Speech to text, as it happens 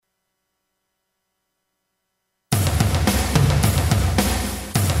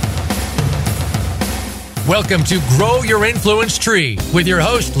Welcome to Grow Your Influence Tree with your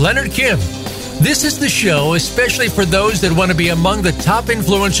host, Leonard Kim. This is the show especially for those that want to be among the top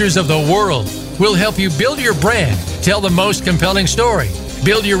influencers of the world. We'll help you build your brand, tell the most compelling story,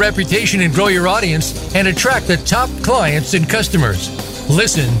 build your reputation and grow your audience, and attract the top clients and customers.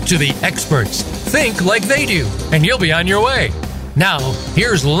 Listen to the experts. Think like they do, and you'll be on your way. Now,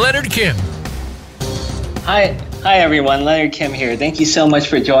 here's Leonard Kim. Hi everyone, Leonard Kim here. Thank you so much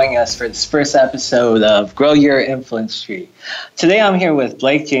for joining us for this first episode of Grow Your Influence Tree. Today I'm here with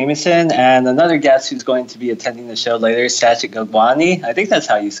Blake Jamieson and another guest who's going to be attending the show later, Satchit Gogwani. I think that's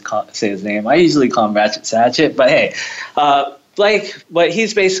how you say his name. I usually call him Ratchet Satchit, but hey, Blake, what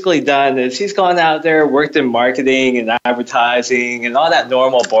he's basically done is he's gone out there, worked in marketing and advertising and all that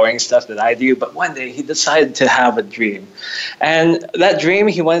normal, boring stuff that I do. But one day he decided to have a dream. And that dream,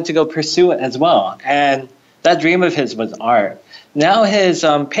 he wanted to go pursue it as well. And that dream of his was art. Now his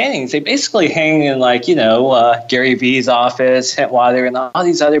paintings, they basically hang in Gary Vee's office, Hintwater, and all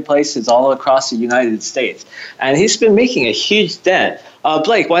these other places all across the United States. And he's been making a huge dent.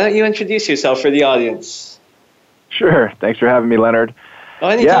 Blake, why don't you introduce yourself for the audience? Sure. Thanks for having me, Leonard. Oh,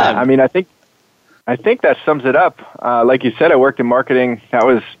 anytime. Yeah, I mean, I think that sums it up. Like you said, I worked in marketing. That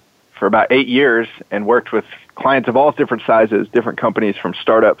was for about 8 years and worked with clients of all different sizes, different companies from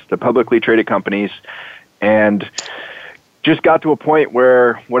startups to publicly traded companies, and just got to a point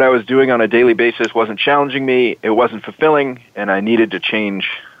where what I was doing on a daily basis wasn't challenging me, it wasn't fulfilling, and I needed to change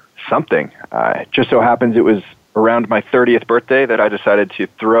something. It just so happens it was around my 30th birthday that I decided to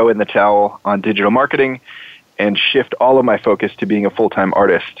throw in the towel on digital marketing and shift all of my focus to being a full-time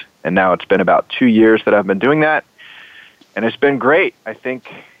artist. And now it's been about 2 years that I've been doing that, and it's been great. I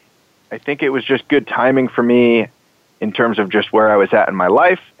think it was just good timing for me in terms of just where I was at in my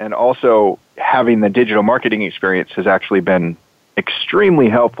life, and also having the digital marketing experience has actually been extremely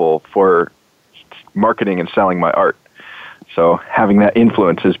helpful for marketing and selling my art. So having that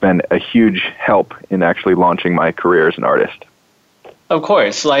influence has been a huge help in actually launching my career as an artist. Of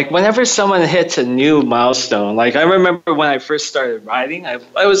course. Whenever someone hits a new milestone, I remember when I first started writing,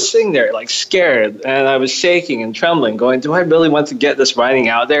 I was sitting there scared, and I was shaking and trembling, going, do I really want to get this writing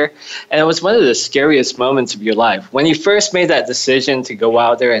out there? And it was one of the scariest moments of your life. When you first made that decision to go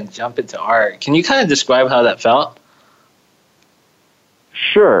out there and jump into art, can you kind of describe how that felt?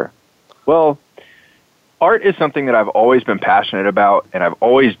 Sure. Well, art is something that I've always been passionate about, and I've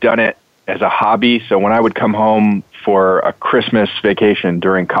always done it as a hobby. So when I would come home for a Christmas vacation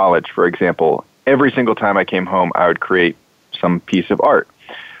during college, for example, every single time I came home, I would create some piece of art.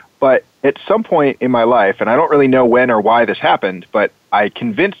 But at some point in my life, and I don't really know when or why this happened, but I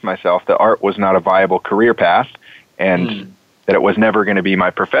convinced myself that art was not a viable career path and that it was never going to be my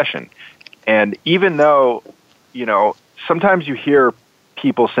profession. And even though, sometimes you hear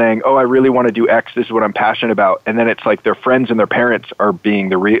people saying, oh, I really want to do X, this is what I'm passionate about, and then it's like their friends and their parents are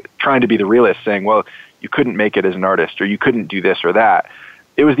being trying to be the realists, saying, well, you couldn't make it as an artist, or you couldn't do this or that.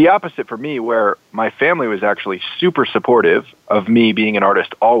 It was the opposite for me, where my family was actually super supportive of me being an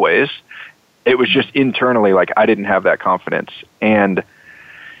artist always. It was just internally, I didn't have that confidence. And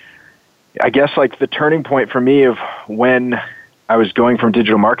I guess the turning point for me of when I was going from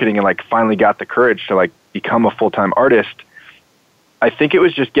digital marketing and finally got the courage to become a full-time artist, I think it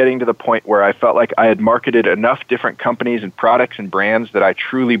was just getting to the point where I felt like I had marketed enough different companies and products and brands that I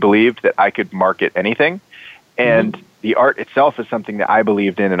truly believed that I could market anything. And the art itself is something that I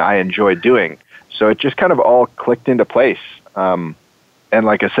believed in and I enjoyed doing. So it just kind of all clicked into place. And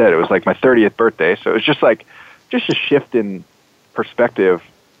like I said, it was my 30th birthday. So it was just a shift in perspective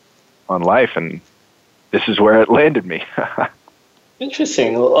on life. And this is where it landed me.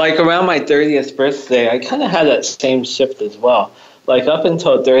 Interesting. Around my 30th birthday, I kind of had that same shift as well. Up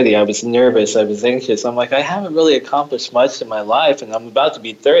until 30, I was nervous, I was anxious. I'm I haven't really accomplished much in my life, and I'm about to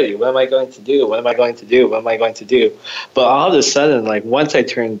be 30. What am I going to do? What am I going to do? What am I going to do? But all of a sudden, once I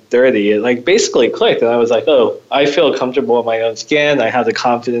turned 30, it basically clicked, and I was oh, I feel comfortable in my own skin. I have the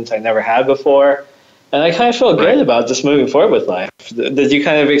confidence I never had before, and I kind of feel good about just moving forward with life. Did you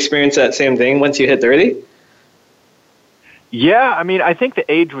kind of experience that same thing once you hit 30? Yeah, I mean, I think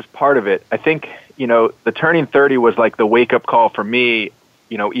the age was part of it. I think, the turning 30 was the wake-up call for me,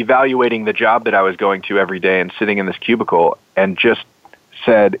 evaluating the job that I was going to every day and sitting in this cubicle, and just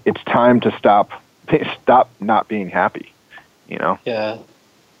said, it's time to stop not being happy, Yeah.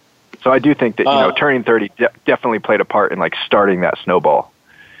 So I do think that, turning 30 definitely played a part in starting that snowball.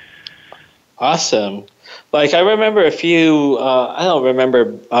 Awesome. I remember I don't remember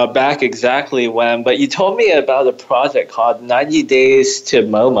back exactly when, but you told me about a project called 90 Days to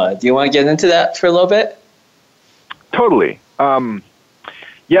MoMA. Do you want to get into that for a little bit? Totally.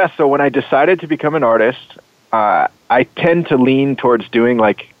 Yeah, so when I decided to become an artist, I tend to lean towards doing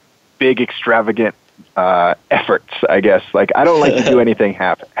like big, extravagant efforts, I guess. Like I don't like to do anything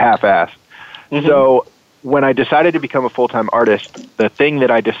half-assed. Mm-hmm. So when I decided to become a full-time artist, the thing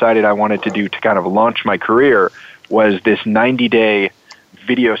that I decided I wanted to do to kind of launch my career was this 90-day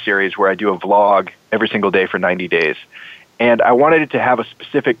video series where I do a vlog every single day for 90 days. And I wanted it to have a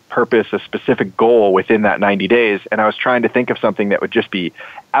specific purpose, a specific goal within that 90 days. And I was trying to think of something that would just be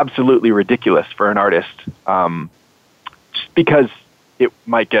absolutely ridiculous for an artist, just because it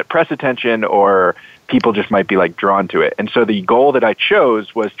might get press attention or people just might be like drawn to it. And so the goal that I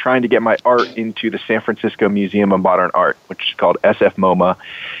chose was trying to get my art into the San Francisco Museum of Modern Art, which is called SF-MoMA.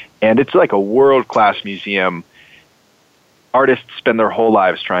 And it's like a world-class museum. Artists spend their whole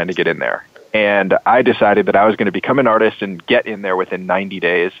lives trying to get in there. And I decided that I was going to become an artist and get in there within 90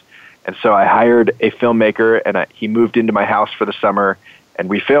 days. And so I hired a filmmaker, and he moved into my house for the summer, and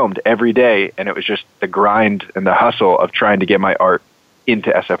we filmed every day. And it was just the grind and the hustle of trying to get my art into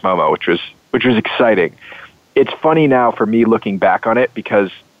SF-MoMA, which was exciting. It's funny now for me looking back on it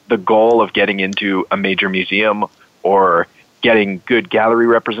because the goal of getting into a major museum or getting good gallery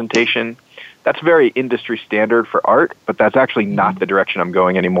representation, that's very industry standard for art, but that's actually not the direction I'm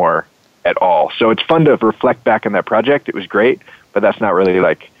going anymore at all. So it's fun to reflect back on that project. It was great, but that's not really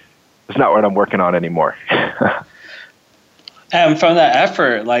it's not what I'm working on anymore. And from that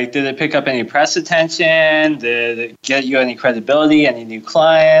effort, did it pick up any press attention? Did it get you any credibility, any new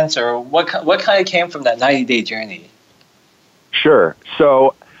clients, or what kind of came from that 90-day journey? Sure.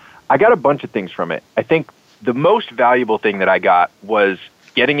 So I got a bunch of things from it. I think the most valuable thing that I got was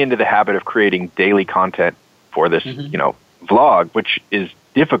getting into the habit of creating daily content for this, vlog, which is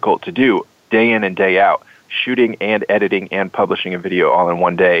difficult to do day in and day out, shooting and editing and publishing a video all in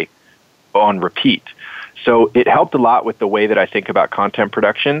one day on repeat. So it helped a lot with the way that I think about content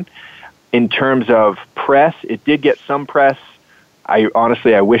production. In terms of press, it did get some press. I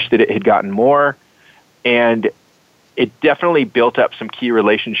wish that it had gotten more. And it definitely built up some key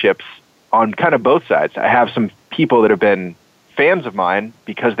relationships on kind of both sides. I have some people that have been fans of mine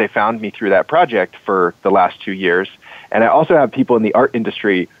because they found me through that project for the last 2 years. And I also have people in the art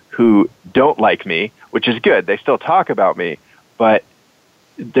industry who don't like me, which is good. They still talk about me, but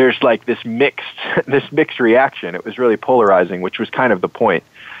there's this mixed reaction. It was really polarizing, which was kind of the point.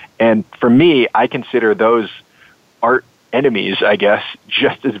 And for me, I consider those art enemies, I guess,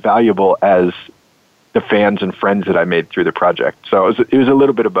 just as valuable as the fans and friends that I made through the project. So it was a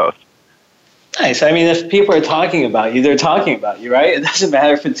little bit of both. Nice. I mean, if people are talking about you, they're talking about you, right? It doesn't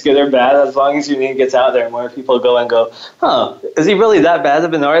matter if it's good or bad, as long as your name gets out there and more people go and go, is he really that bad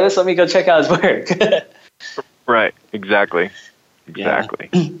of an artist? Let me go check out his work. Right. Exactly. Yeah.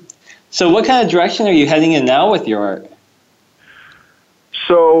 So what kind of direction are you heading in now with your art?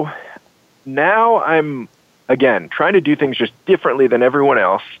 So now I'm, again, trying to do things just differently than everyone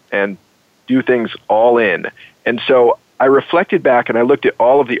else and do things all in. And so I reflected back and I looked at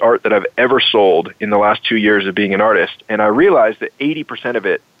all of the art that I've ever sold in the last 2 years of being an artist, and I realized that 80% of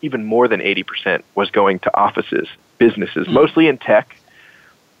it, even more than 80%, was going to offices, businesses, mostly in tech.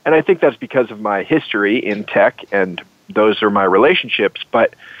 And I think that's because of my history in tech, and those are my relationships.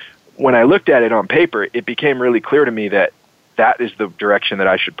 But when I looked at it on paper, it became really clear to me that that is the direction that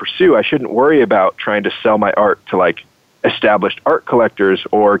I should pursue. I shouldn't worry about trying to sell my art to established art collectors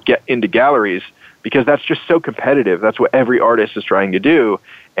or get into galleries, because that's just so competitive. That's what every artist is trying to do.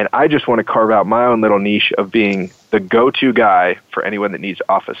 And I just want to carve out my own little niche of being the go-to guy for anyone that needs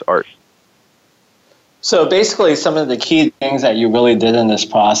office art. So basically, some of the key things that you really did in this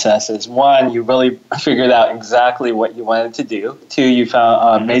process is, one, you really figured out exactly what you wanted to do. Two, you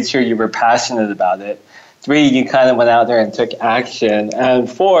found made sure you were passionate about it. Three, you kind of went out there and took action.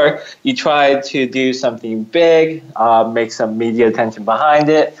 And four, you tried to do something big, make some media attention behind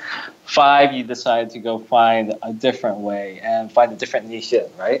it. Five, you decided to go find a different way and find a different niche in,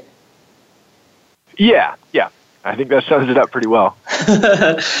 right? Yeah. I think that sums it up pretty well.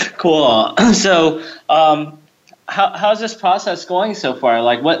 Cool. So how's this process going so far?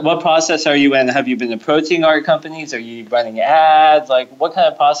 What process are you in? Have you been approaching art companies? Are you running ads? What kind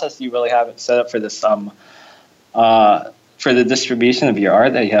of process do you really have set up for this for the distribution of your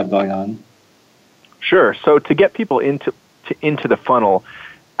art that you have going on? Sure. So to get people into the funnel,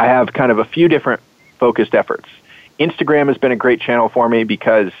 I have kind of a few different focused efforts. Instagram has been a great channel for me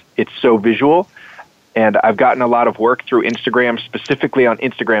because it's so visual, and I've gotten a lot of work through Instagram, specifically on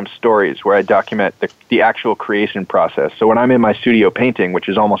Instagram stories, where I document the actual creation process. So when I'm in my studio painting, which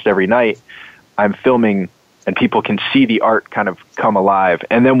is almost every night, I'm filming and people can see the art kind of come alive.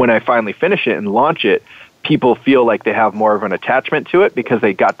 And then when I finally finish it and launch it, people feel like they have more of an attachment to it because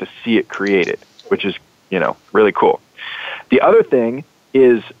they got to see it created, which is, really cool. The other thing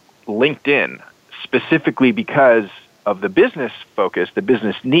is LinkedIn, specifically because of the business focus, the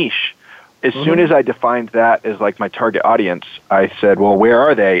business niche. As soon as I defined that as like my target audience, I said, well, where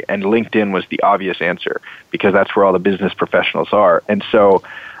are they? And LinkedIn was the obvious answer because that's where all the business professionals are. And so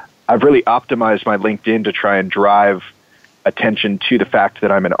I've really optimized my LinkedIn to try and drive attention to the fact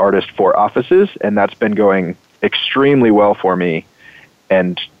that I'm an artist for offices, and that's been going extremely well for me.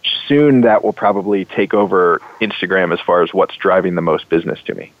 And soon that will probably take over Instagram as far as what's driving the most business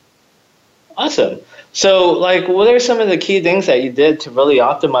to me. Awesome. So, what are some of the key things that you did to really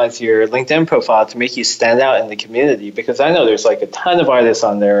optimize your LinkedIn profile to make you stand out in the community? Because I know there's a ton of artists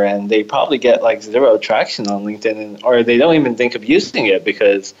on there, and they probably get zero traction on LinkedIn, or they don't even think of using it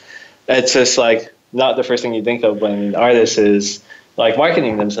because it's just not the first thing you think of when an artist is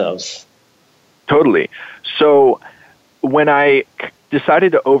marketing themselves. Totally. So when I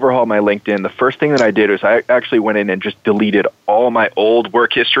decided to overhaul my LinkedIn, the first thing that I did was I actually went in and just deleted all my old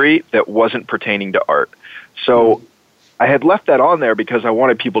work history that wasn't pertaining to art. So I had left that on there because I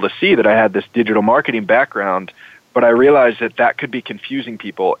wanted people to see that I had this digital marketing background, but I realized that that could be confusing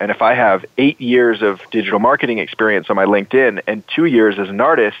people. And if I have 8 years of digital marketing experience on my LinkedIn and 2 years as an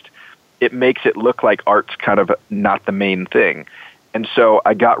artist, it makes it look like art's kind of not the main thing. And so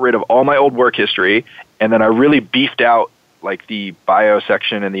I got rid of all my old work history, and then I really beefed out the bio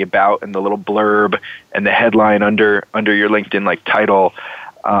section and the about and the little blurb and the headline under your LinkedIn title.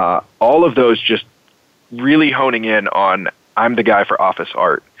 All of those just really honing in on I'm the guy for office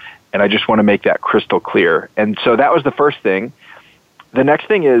art, and I just want to make that crystal clear. And so that was the first thing. The next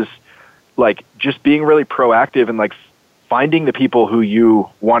thing is just being really proactive and finding the people who you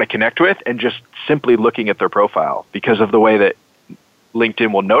want to connect with and just simply looking at their profile, because of the way that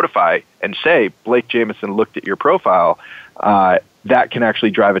LinkedIn will notify and say, Blake Jamieson looked at your profile. That can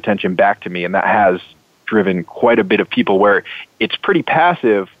actually drive attention back to me, and that has driven quite a bit of people where it's pretty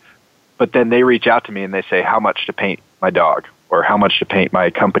passive, but then they reach out to me and they say how much to paint my dog or how much to paint my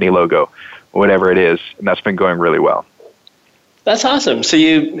company logo, whatever it is, and that's been going really well. That's awesome. So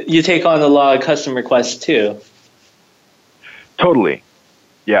you take on a lot of custom requests too. Totally.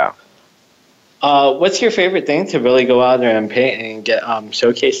 Yeah. What's your favorite thing to really go out there and paint and get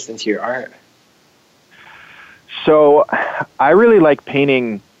showcased into your art? So I really like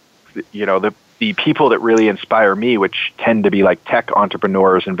painting, the people that really inspire me, which tend to be tech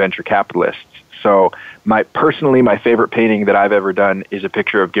entrepreneurs and venture capitalists. So my favorite painting that I've ever done is a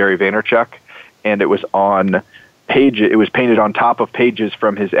picture of Gary Vaynerchuk, and it was painted on top of pages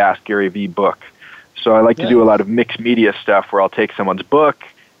from his Ask Gary V book. So I like to do a lot of mixed media stuff where I'll take someone's book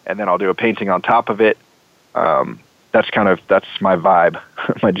and then I'll do a painting on top of it. That's my vibe,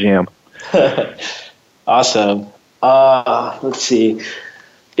 my jam. Awesome. Let's see.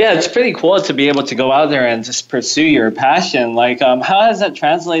 Yeah, it's pretty cool to be able to go out there and just pursue your passion. How has that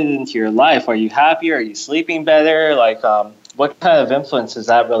translated into your life? Are you happier? Are you sleeping better? What kind of influence has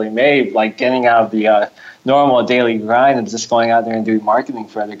that really made? Getting out of the normal daily grind and just going out there and doing marketing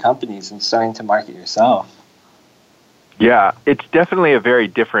for other companies and starting to market yourself. Yeah, it's definitely a very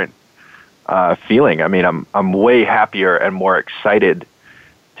different feeling. I mean, I'm way happier and more excited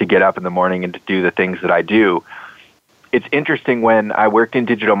to get up in the morning and to do the things that I do. It's interesting, when I worked in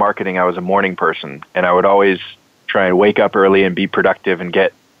digital marketing, I was a morning person, and I would always try and wake up early and be productive and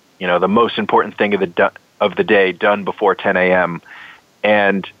get, the most important thing of the day done before 10 a.m.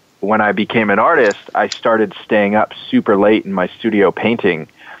 And when I became an artist, I started staying up super late in my studio painting.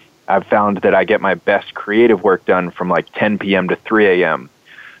 I've found that I get my best creative work done from 10 p.m. to 3 a.m.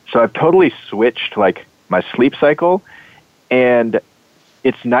 So I've totally switched my sleep cycle, and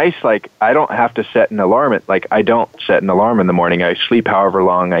it's nice. I don't have to set an alarm. I don't set an alarm in the morning. I sleep however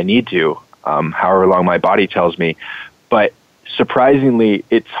long I need to, however long my body tells me. But surprisingly,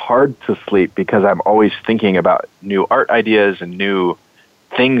 it's hard to sleep because I'm always thinking about new art ideas and new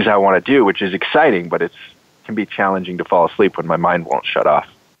things I want to do, which is exciting, but it can be challenging to fall asleep when my mind won't shut off.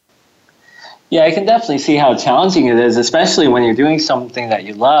 Yeah, I can definitely see how challenging it is, especially when you're doing something that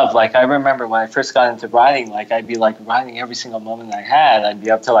you love. I remember when I first got into writing, I'd be writing every single moment I had. I'd be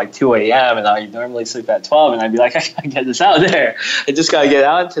up till 2 a.m. and I normally sleep at 12, and I'd be I gotta get this out there. I just gotta get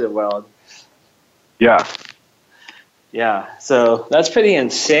out into the world. Yeah. Yeah, so that's pretty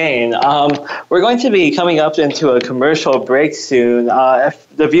insane. We're going to be coming up into a commercial break soon.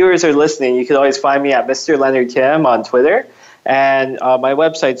 If the viewers are listening, you can always find me at Mr. Leonard Kim on Twitter. And my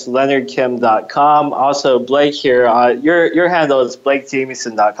website's leonardkim.com. Also, Blake here, your handle is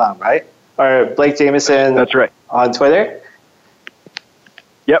blakejamieson.com, right? Or Blake Jamieson. That's right. On Twitter?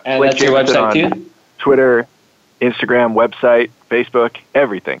 Yep. And Blake that's your Jamieson website too? Twitter, Instagram, website, Facebook,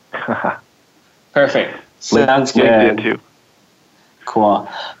 everything. Perfect. Sounds good. LinkedIn too. Cool.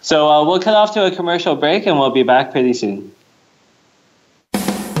 So we'll cut off to a commercial break, and we'll be back pretty soon.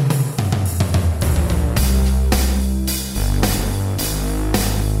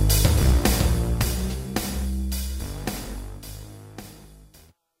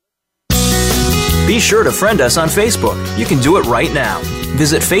 Be sure to friend us on Facebook. You can do it right now.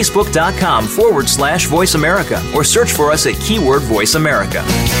 Visit facebook.com/Voice America or search for us at keyword Voice America.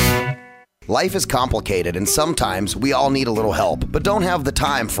 Life is complicated, and sometimes we all need a little help, but don't have the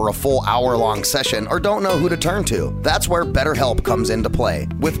time for a full hour-long session or don't know who to turn to. That's where BetterHelp comes into play.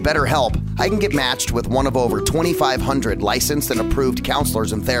 With BetterHelp, I can get matched with one of over 2,500 licensed and approved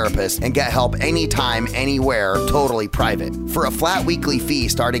counselors and therapists and get help anytime, anywhere, totally private. For a flat weekly fee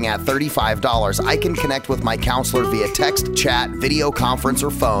starting at $35, I can connect with my counselor via text, chat, video conference,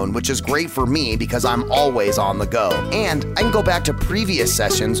 or phone, which is great for me because I'm always on the go. And I can go back to previous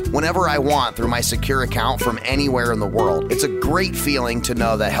sessions whenever I want through my secure account from anywhere in the world. It's a great feeling to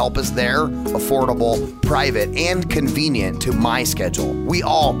know that help is there, affordable, private, and convenient to my schedule. We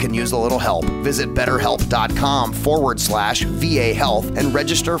all can use a little help. Visit betterhelp.com/VA Health and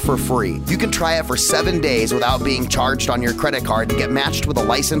register for free. You can try it for 7 days without being charged on your credit card and get matched with a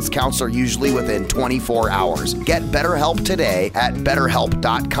licensed counselor usually within 24 hours. Get BetterHelp today at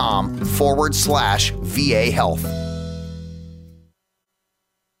betterhelp.com/VA Health.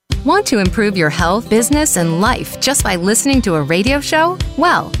 Want to improve your health, business, and life just by listening to a radio show?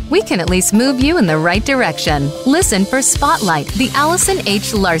 Well, we can at least move you in the right direction. Listen for Spotlight, the Allison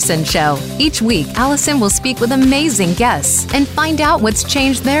H. Larson Show. Each week, Allison will speak with amazing guests and find out what's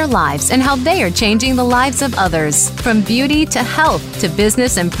changed their lives and how they are changing the lives of others. From beauty to health to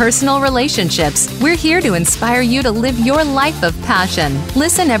business and personal relationships, we're here to inspire you to live your life of passion.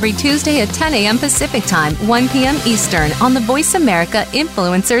 Listen every Tuesday at 10 a.m. Pacific Time, 1 p.m. Eastern on the Voice America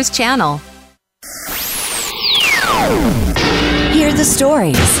Influencers channel. Hear the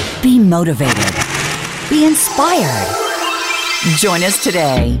stories. Be motivated. Be inspired. Join us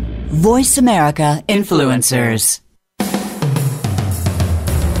today. Voice America Influencers.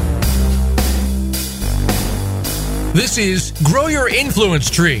 This is Grow Your Influence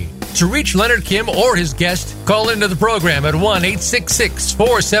Tree. To reach Leonard Kim or his guest, call into the program at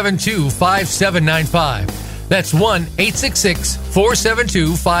 1-866-472-5795. That's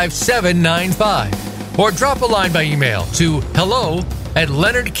 1-866-472-5795. Or drop a line by email to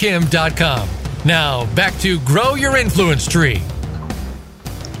hello@leonardkim.com. Now, back to Grow Your Influence Tree.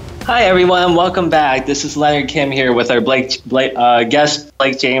 Hi, everyone. Welcome back. This is Leonard Kim here with our guest, Blake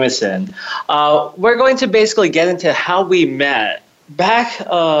Jameson. We're going to basically get into how we met. Back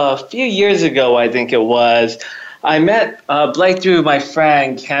a few years ago, I think it was, I met Blake through my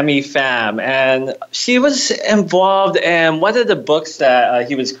friend, Cami Pham, and she was involved in one of the books that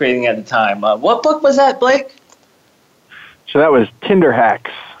he was creating at the time. What book was that, Blake? So that was Tinder Hacks,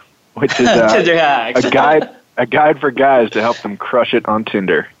 which is Tinder Hacks. a guide for guys to help them crush it on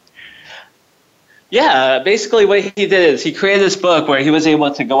Tinder. Yeah, basically what he did is he created this book where he was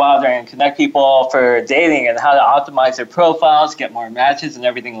able to go out there and connect people for dating and how to optimize their profiles, get more matches and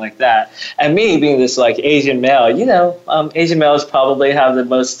everything like that. And me being this like Asian male, Asian males probably have the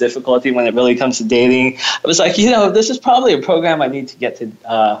most difficulty when it really comes to dating. I was like, this is probably a program I need to get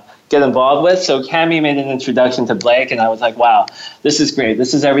involved with. So Cami made an introduction to Blake, and I was like, wow, this is great.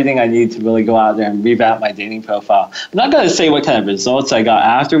 This is everything I need to really go out there and revamp my dating profile. I'm not going to say what kind of results I got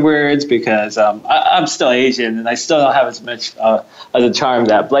afterwards because I'm still Asian and I still don't have as much of the charm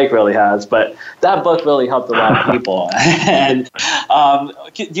that Blake really has. But that book really helped a lot of people. And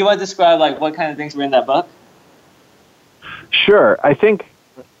do you want to describe like what kind of things were in that book? Sure. I think,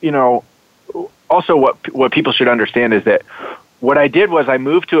 also what people should understand is that what I did was I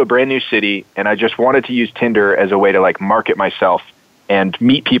moved to a brand new city and I just wanted to use Tinder as a way to like market myself and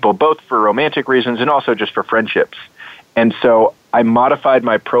meet people both for romantic reasons and also just for friendships. And so I modified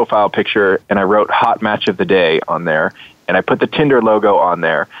my profile picture and I wrote hot match of the day on there and I put the Tinder logo on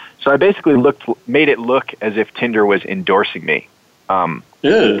there. So I basically made it look as if Tinder was endorsing me. And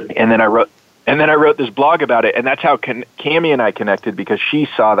then I wrote this blog about it, and that's how Cami and I connected because she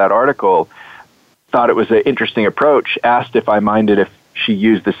saw that article, thought it was an interesting approach, asked if I minded if she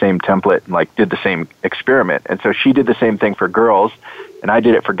used the same template and like did the same experiment. And so she did the same thing for girls and I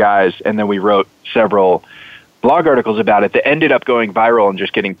did it for guys. And then we wrote several blog articles about it that ended up going viral and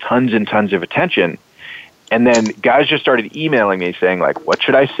just getting tons and tons of attention. And then guys just started emailing me saying like, what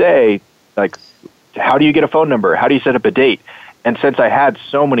should I say? Like, how do you get a phone number? How do you set up a date? And since I had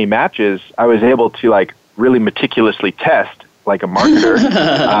so many matches, I was able to like really meticulously test like a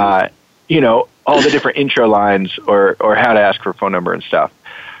marketer, all the different intro lines or how to ask for a phone number and stuff.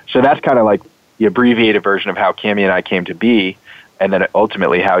 So that's kind of like the abbreviated version of how Cami and I came to be, and then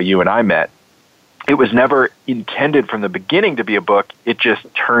ultimately how you and I met. It was never intended from the beginning to be a book. It just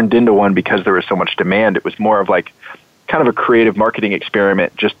turned into one because there was so much demand. It was more of like kind of a creative marketing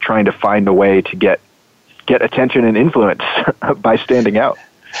experiment, just trying to find a way to get attention and influence by standing out.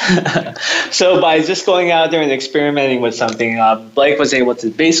 So by just going out there and experimenting with something, Blake was able to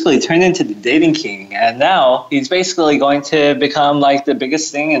basically turn into the dating king, and now he's basically going to become like the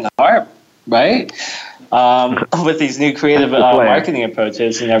biggest thing in the art, right? With these new creative marketing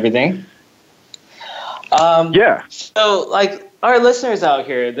approaches and everything. Yeah. So, like, our listeners out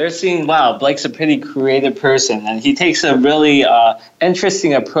here, they're seeing, wow, Blake's a pretty creative person, and he takes a really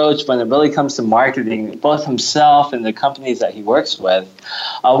interesting approach when it really comes to marketing, both himself and the companies that he works with.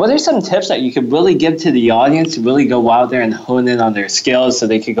 What are some tips that you could really give to the audience to really go out there and hone in on their skills so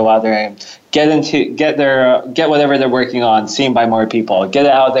they could go out there and get whatever they're working on seen by more people, get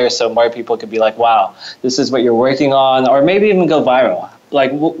it out there so more people could be like, wow, this is what you're working on, or maybe even go viral?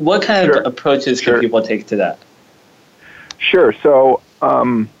 Like, what kind of approaches can people take to that? Sure. So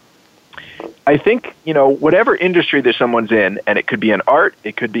I think, whatever industry that someone's in, and it could be in art,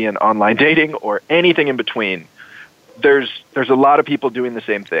 it could be in online dating, or anything in between, there's a lot of people doing the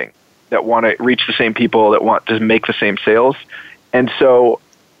same thing that want to reach the same people, that want to make the same sales. And so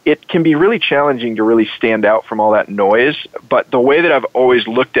it can be really challenging to really stand out from all that noise. But the way that I've always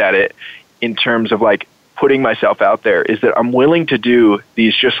looked at it in terms of like putting myself out there is that I'm willing to do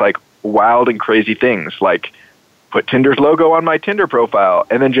these just like wild and crazy things, like put Tinder's logo on my Tinder profile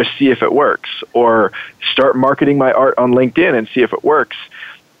and then just see if it works, or start marketing my art on LinkedIn and see if it works.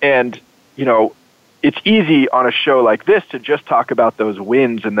 And, it's easy on a show like this to just talk about those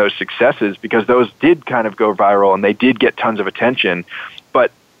wins and those successes because those did kind of go viral and they did get tons of attention. But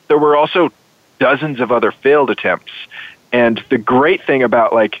there were also dozens of other failed attempts. And the great thing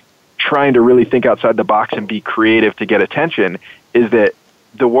about like trying to really think outside the box and be creative to get attention is that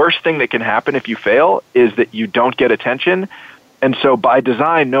the worst thing that can happen if you fail is that you don't get attention. And so by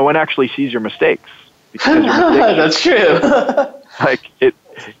design, no one actually sees your mistakes. Because your mistakes That's true. like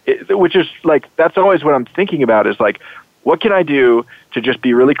which is like, that's always what I'm thinking about is like, what can I do to just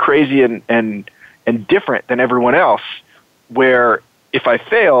be really crazy and different than everyone else, where if I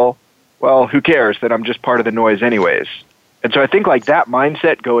fail, well, who cares, that I'm just part of the noise anyways. And so I think like that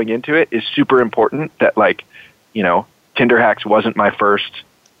mindset going into it is super important, that like, Tinder Hacks wasn't my first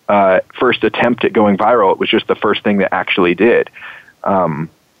attempt at going viral. It was just the first thing that actually did. And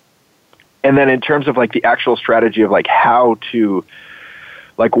then in terms of like the actual strategy of like how to,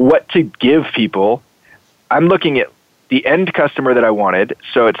 like what to give people, I'm looking at the end customer that I wanted.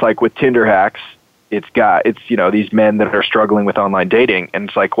 So it's like with Tinder Hacks, it's these men that are struggling with online dating. And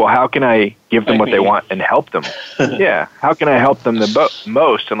it's like, well, how can I give them what they want and help them? Yeah. How can I help them the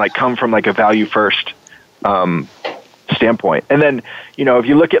most and like come from like a value first, standpoint. And then, if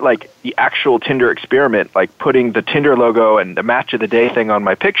you look at like the actual Tinder experiment, like putting the Tinder logo and the match of the day thing on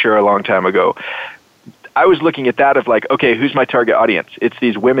my picture a long time ago, I was looking at that of like, okay, who's my target audience? It's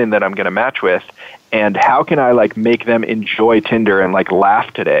these women that I'm going to match with, and how can I like make them enjoy Tinder and like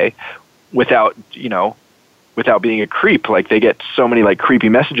laugh today without being a creep? Like they get so many like creepy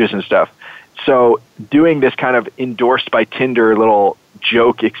messages and stuff. So doing this kind of endorsed by Tinder little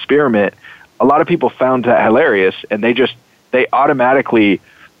joke experiment, a lot of people found that hilarious, and they automatically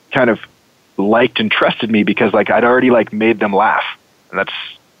kind of liked and trusted me because like I'd already like made them laugh. And that's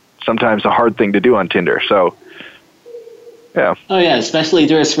sometimes a hard thing to do on Tinder. So yeah. Oh yeah, especially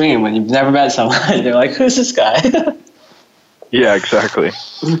through a screen when you've never met someone. They're like, who's this guy? Yeah, exactly.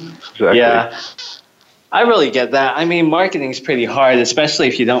 Yeah. I really get that. I mean, marketing is pretty hard, especially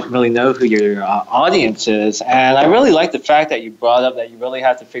if you don't really know who your audience is. And I really like the fact that you brought up that you really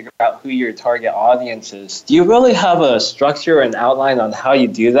have to figure out who your target audience is. Do you really have a structure and outline on how you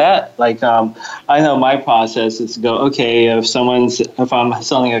do that? Like, I know my process is to go, okay, if I'm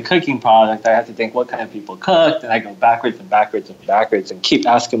selling a cooking product, I have to think what kind of people cook, and I go backwards and backwards and backwards and keep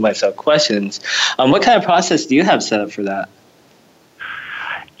asking myself questions. What kind of process do you have set up for that?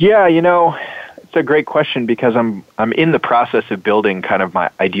 Yeah, it's a great question because I'm in the process of building kind of my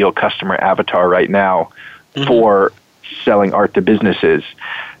ideal customer avatar right now for selling art to businesses.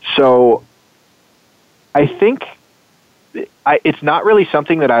 So I think it's not really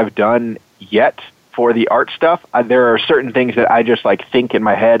something that I've done yet for the art stuff. There are certain things that I just like think in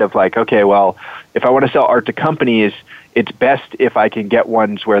my head of like, okay, well, if I want to sell art to companies, it's best if I can get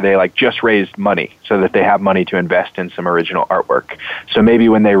ones where they like just raised money so that they have money to invest in some original artwork. So maybe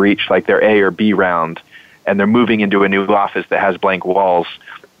when they reach like their A or B round and they're moving into a new office that has blank walls,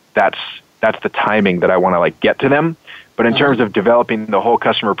 that's that's the timing that I want to like get to them. But in terms of developing the whole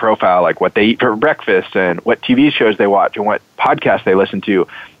customer profile, like what they eat for breakfast and what TV shows they watch and what podcasts they listen to,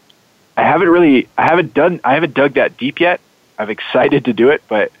 I haven't dug that deep yet. I'm excited to do it,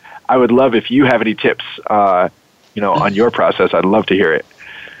 but I would love if you have any tips, on your process. I'd love to hear it.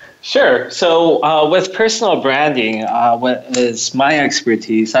 Sure. So with personal branding, what is my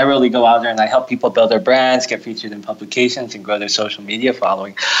expertise, I really go out there and I help people build their brands, get featured in publications, and grow their social media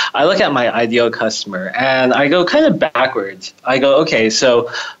following. I look at my ideal customer and I go kind of backwards. I go, okay, so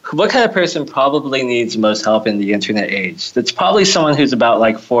what kind of person probably needs most help in the internet age? That's probably someone who's about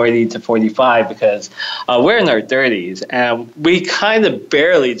like 40 to 45 because we're in our 30s and we kind of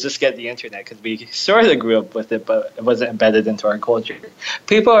barely just get the internet because we sort of grew up with it, but it wasn't embedded into our culture.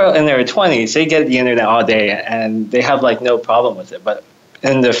 People are in their 20s, they get the internet all day and they have like no problem with it. But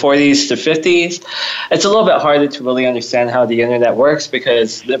in the 40s to 50s, it's a little bit harder to really understand how the internet works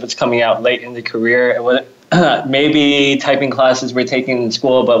because if it's coming out late in the career, it would maybe typing classes we're taking in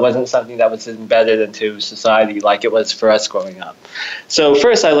school, but wasn't something that was embedded into society like it was for us growing up. So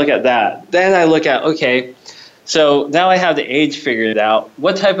first I look at that. Then I look at, okay, so now I have the age figured out.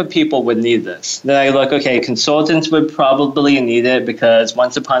 What type of people would need this? Then I look, okay, consultants would probably need it because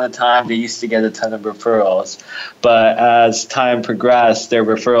once upon a time they used to get a ton of referrals. But as time progressed, their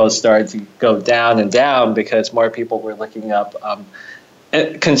referrals started to go down and down because more people were looking up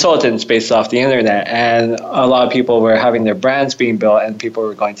consultants based off the internet. And a lot of people were having their brands being built and people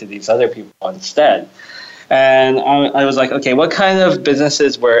were going to these other people instead. And I was like, okay, what kind of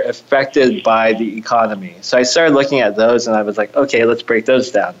businesses were affected by the economy? So I started looking at those and I was like, okay, let's break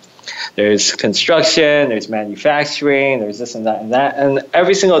those down. There's construction, there's manufacturing, there's this and that and that. And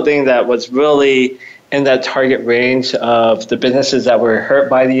every single thing that was really in that target range of the businesses that were hurt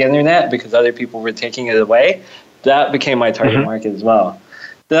by the internet because other people were taking it away, that became my target market as well.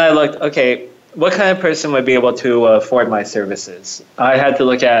 Then I looked, okay, what kind of person would be able to afford my services? I had to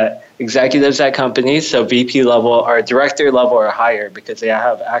look at executives at companies, so VP level or director level or higher, because they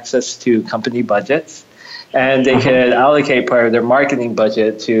have access to company budgets. And they could allocate part of their marketing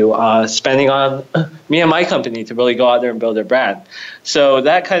budget to spending on me and my company to really go out there and build their brand. So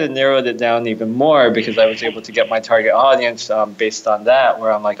that kind of narrowed it down even more because I was able to get my target audience based on that,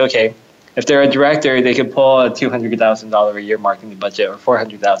 where I'm like, okay, if they're a director, they could pull a $200,000 a year marketing budget or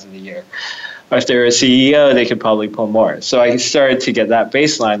 $400,000 a year. Or if they're a CEO, they could probably pull more. So I started to get that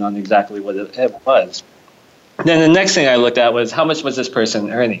baseline on exactly what it was. Then the next thing I looked at was how much was this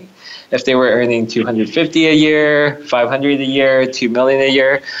person earning? If they were earning $250 a year, $500 a year, $2 million a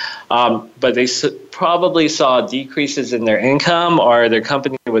year, but they probably saw decreases in their income or their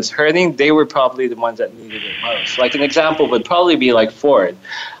company was hurting, they were probably the ones that needed it most. Like an example would probably be like Ford.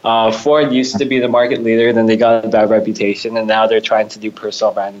 Ford used to be the market leader, then they got a bad reputation, and now they're trying to do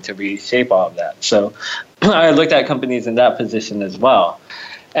personal branding to reshape all of that. So I looked at companies in that position as well.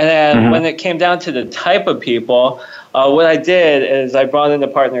 And then when it came down to the type of people, what I did is I brought in a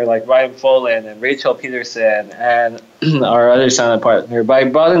partner like Ryan Folan and Rachel Peterson and our other silent partner, but I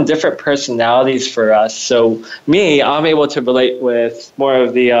brought in different personalities for us. So me, I'm able to relate with more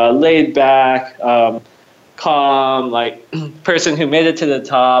of the laid back, calm, like person who made it to the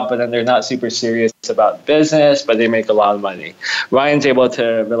top, but then they're not super serious about business, but they make a lot of money. Ryan's able to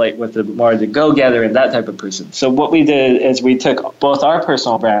relate with the more the go-getter and that type of person. So what we did is we took both our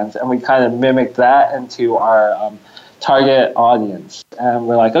personal brands and we kind of mimicked that into our target audience. And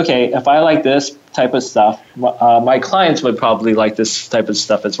we're like, okay, if I like this type of stuff, my clients would probably like this type of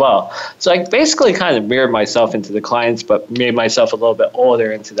stuff as well. So I basically kind of mirrored myself into the clients, but made myself a little bit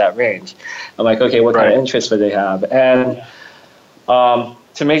older into that range. I'm like, okay, what kind of interests would they have? And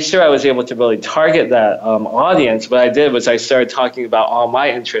to make sure I was able to really target that audience, what I did was I started talking about all my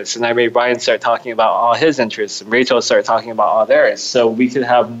interests, and I made Brian start talking about all his interests, and Rachel started talking about all theirs, so we could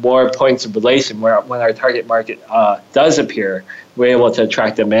have more points of relation where when our target market does appear, we're able to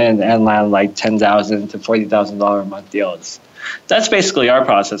attract them in and land like $10,000 to $40,000 a month deals. That's basically our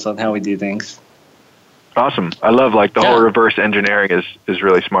process on how we do things. Awesome. I love like the whole reverse engineering is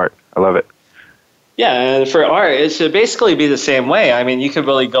really smart. I love it. Yeah, and for art, it should basically be the same way. I mean, you could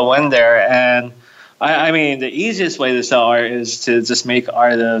really go in there and, I mean, the easiest way to sell art is to just make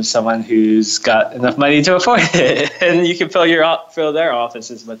art of someone who's got enough money to afford it, and you can fill their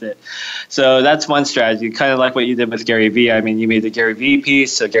offices with it. So that's one strategy, kind of like what you did with Gary Vee. I mean, you made the Gary Vee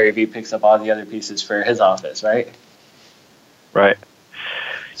piece, so Gary Vee picks up all the other pieces for his office, right? Right.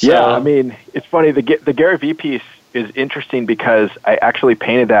 So, yeah, I mean, it's funny. The Gary Vee piece is interesting because I actually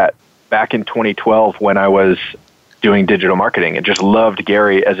painted that back in 2012 when I was doing digital marketing and just loved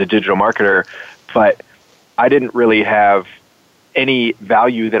Gary as a digital marketer, but I didn't really have any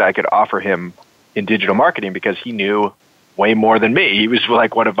value that I could offer him in digital marketing because he knew way more than me. He was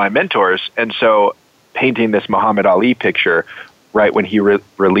like one of my mentors. And so painting this Muhammad Ali picture right when he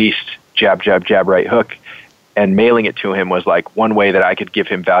released Jab, Jab, Jab, Right Hook and mailing it to him was like one way that I could give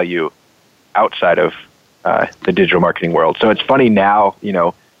him value outside of the digital marketing world. So it's funny now,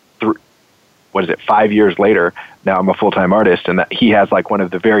 5 years later, now I'm a full-time artist, and that he has like one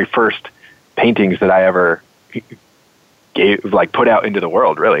of the very first paintings that I ever put out into the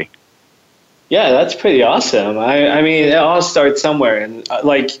world, really. Yeah, that's pretty awesome. I mean, it all starts somewhere. And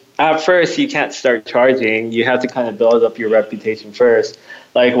at first, you can't start charging. You have to kind of build up your reputation first.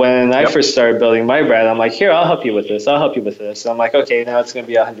 Like when I first started building my brand, I'm like, here, I'll help you with this. I'll help you with this. And I'm like, okay, now it's going to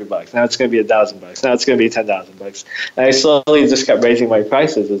be $100. Now it's going to be $1,000. Now it's going to be $10,000. And I slowly just kept raising my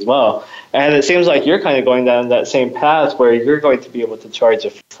prices as well. And it seems like you're kind of going down that same path where you're going to be able to charge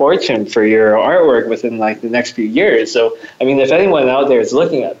a fortune for your artwork within like the next few years. So, I mean, if anyone out there is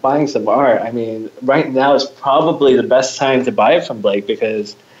looking at buying some art, I mean, right now is probably the best time to buy it from Blake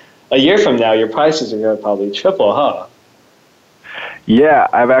because a year from now, your prices are going to probably triple, huh? Yeah,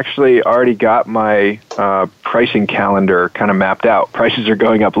 I've actually already got my pricing calendar kind of mapped out. Prices are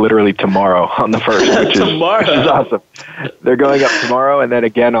going up literally tomorrow on the 1st, which is awesome. They're going up tomorrow and then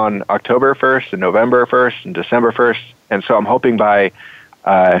again on October 1st and November 1st and December 1st. And so I'm hoping by,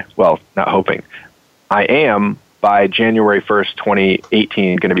 not hoping, I am by January 1st,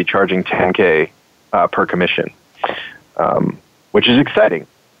 2018, going to be charging $10K per commission, which is exciting.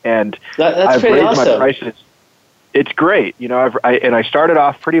 And that's I've raised awesome. my prices. It's great. I started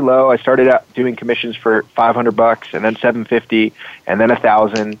off pretty low. I started out doing commissions for $500 and then $750 and then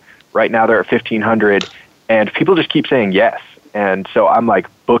 $1,000. Right now they're at $1,500 and people just keep saying yes. And so I'm like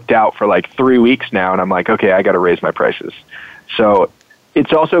booked out for like 3 weeks now and I'm like, okay, I got to raise my prices. So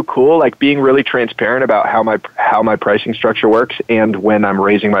it's also cool, like being really transparent about how my pricing structure works. And when I'm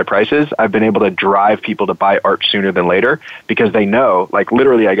raising my prices, I've been able to drive people to buy art sooner than later because they know, like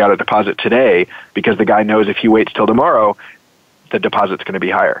literally I got a deposit today because the guy knows if he waits till tomorrow, the deposit's going to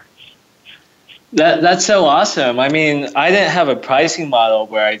be higher. That's so awesome. I mean, I didn't have a pricing model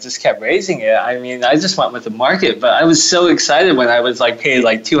where I just kept raising it. I mean, I just went with the market, but I was so excited when I was like paid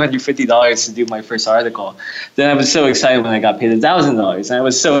like $250 to do my first article. Then I was so excited when I got paid $1,000. And I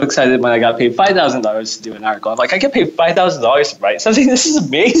was so excited when I got paid $5,000 to do an article. I'm like, I get paid $5,000 to write something. This is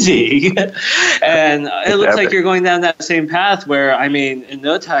amazing. And it looks like you're going down that same path where, I mean, in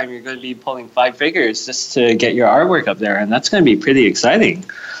no time, you're going to be pulling 5 figures just to get your artwork up there. And that's going to be pretty exciting.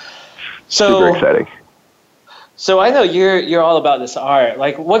 Super exciting. So I know you're all about this art.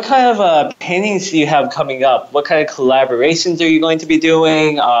 Like, what kind of paintings do you have coming up? What kind of collaborations are you going to be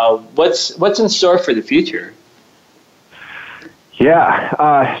doing? What's in store for the future?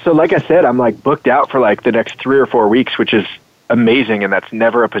 Yeah. So like I said, I'm like booked out for like the next 3 or 4 weeks, which is amazing. And that's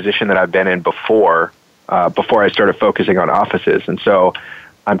never a position that I've been in before I started focusing on offices. And so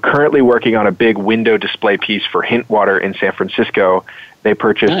I'm currently working on a big window display piece for Hintwater in San Francisco. They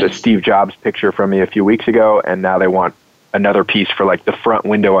purchased a Steve Jobs picture from me a few weeks ago, and now they want another piece for like the front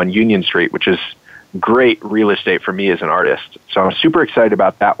window on Union Street, which is great real estate for me as an artist. So I'm super excited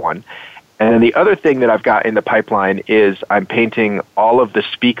about that one. And then the other thing that I've got in the pipeline is I'm painting all of the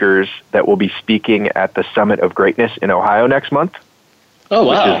speakers that will be speaking at the Summit of Greatness in Ohio next month. Oh,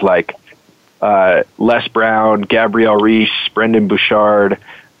 wow. Which is like Les Brown, Gabrielle Reese, Brendan Bouchard,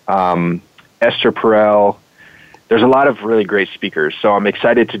 Esther Perel. There's a lot of really great speakers, so I'm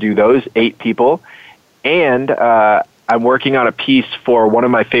excited to do those 8 people. And I'm working on a piece for one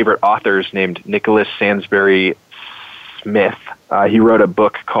of my favorite authors named Nicholas Sansbury Smith. He wrote a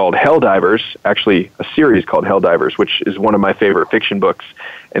book called Helldivers, actually a series called Helldivers, which is one of my favorite fiction books.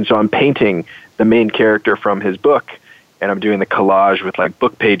 And so I'm painting the main character from his book, and I'm doing the collage with like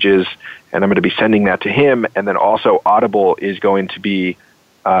book pages, and I'm going to be sending that to him. And then also Audible is going to be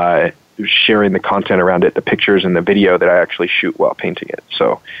sharing the content around it, the pictures and the video that I actually shoot while painting it.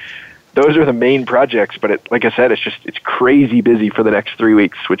 So those are the main projects, but like I said, it's crazy busy for the next 3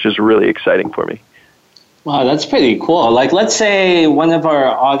 weeks, which is really exciting for me. Wow, that's pretty cool. Like, let's say one of our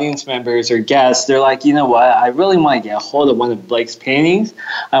audience members or guests, they're like, you know what, I really want to get a hold of one of Blake's paintings.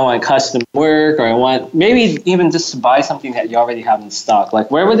 I want custom work, or I want maybe even just to buy something that you already have in stock. Like,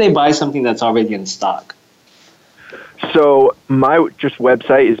 where would they buy something that's already in stock? So my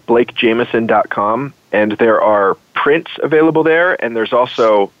website is blakejameson.com, and there are prints available there, and there's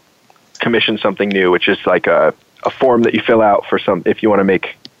also Commission Something New, which is like a form that you fill out for if you want to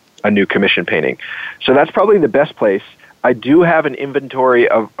make a new commission painting. So that's probably the best place. I do have an inventory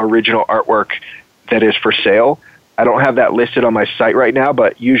of original artwork that is for sale. I don't have that listed on my site right now,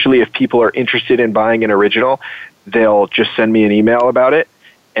 but usually if people are interested in buying an original, they'll just send me an email about it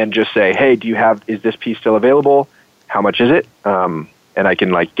and just say, hey, is this piece still available? How much is it? And I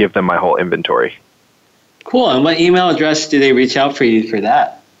can give them my whole inventory. Cool. And what email address do they reach out for you for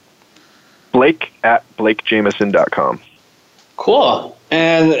that? Blake@BlakeJameson.com. Cool.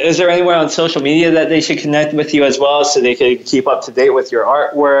 And is there anywhere on social media that they should connect with you as well so they can keep up to date with your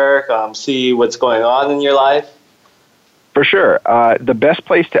artwork, see what's going on in your life? For sure. The best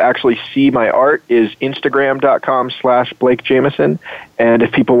place to actually see my art is Instagram.com/BlakeJameson. And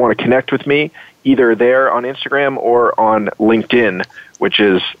if people want to connect with me, either there on Instagram or on LinkedIn, which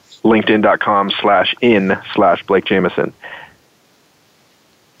is LinkedIn.com/in/BlakeJameson.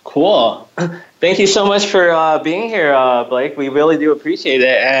 Cool. Thank you so much for being here, Blake. We really do appreciate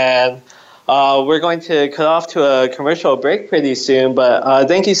it. And we're going to cut off to a commercial break pretty soon. But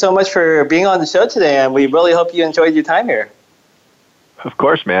thank you so much for being on the show today. And we really hope you enjoyed your time here. Of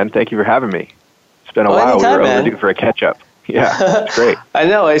course, man. Thank you for having me. It's been a while. Anytime, we were overdue for a catch-up. Yeah, it's great. I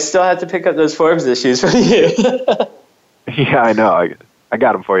know. I still have to pick up those Forbes issues from you. Yeah, I know. I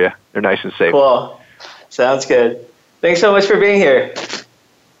got them for you. They're nice and safe. Cool. Sounds good. Thanks so much for being here.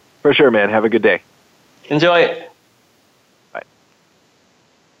 For sure, man. Have a good day. Enjoy. Bye.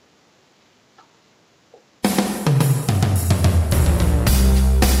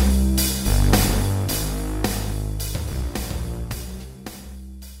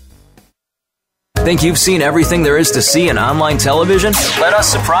 Think you've seen everything there is to see in online television? Let us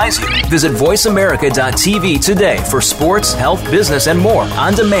surprise you. Visit voiceamerica.tv today for sports, health, business, and more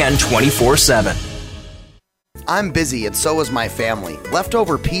on demand 24/7. I'm busy and so is my family.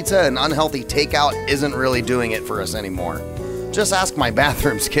 Leftover pizza and unhealthy takeout isn't really doing it for us anymore. Just ask my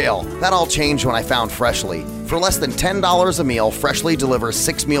bathroom scale. That all changed when I found Freshly. For less than $10 a meal, Freshly delivers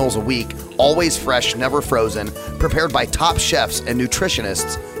 6 meals a week, always fresh, never frozen, prepared by top chefs and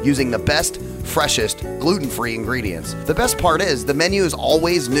nutritionists using the best, freshest, gluten-free ingredients. The best part is the menu is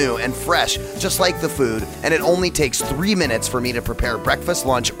always new and fresh, just like the food, and it only takes 3 minutes for me to prepare breakfast,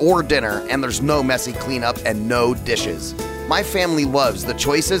 lunch, or dinner, and there's no messy cleanup and no dishes. My family loves the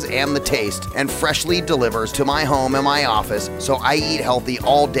choices and the taste, and Freshly delivers to my home and my office, so I eat healthy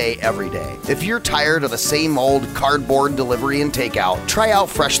all day, every day. If you're tired of the same old cardboard delivery and takeout, try out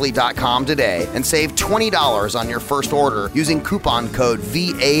Freshly.com today and save $20 on your first order using coupon code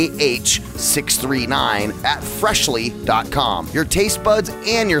VAH639 at Freshly.com. Your taste buds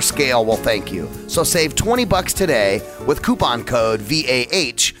and your scale will thank you. So save $20 today with coupon code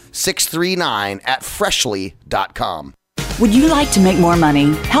VAH639 at Freshly.com. Would you like to make more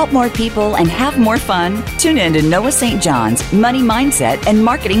money, help more people, and have more fun? Tune in to Noah St. John's Money Mindset and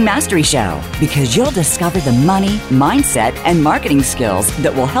Marketing Mastery Show, because you'll discover the money, mindset, and marketing skills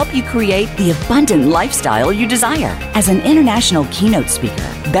that will help you create the abundant lifestyle you desire. As an international keynote speaker,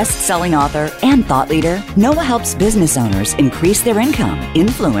 best-selling author, and thought leader, Noah helps business owners increase their income,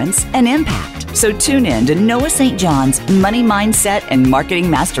 influence, and impact. So tune in to Noah St. John's Money Mindset and Marketing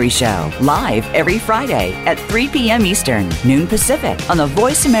Mastery Show, live every Friday at 3 p.m. Eastern, noon Pacific, on the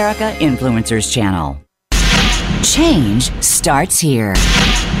Voice America Influencers channel. Change starts here.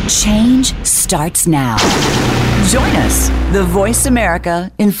 Change starts now. Join us, the Voice America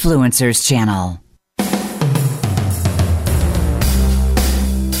Influencers channel.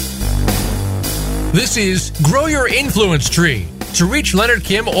 This is Grow Your Influence Tree. To reach Leonard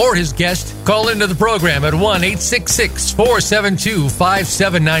Kim or his guest, call into the program at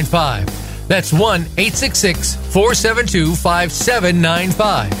 1-866-472-5795. That's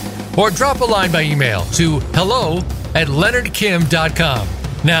 1-866-472-5795. Or drop a line by email to hello@leonardkim.com.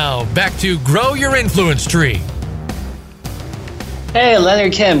 Now, back to Grow Your Influence Tree. Hey,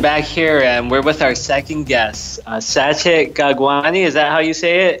 Leonard Kim back here, and we're with our second guest, Sachet Gagwani. Is that how you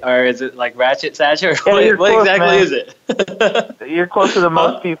say it? Or is it like Ratchet Sachet? Yeah, what close, exactly man. is it? You're closer than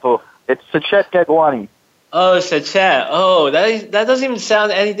most people. It's Sachet Gagwani. Oh, Sachet. Oh, that doesn't even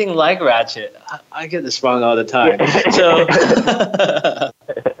sound anything like Ratchet. I get this wrong all the time.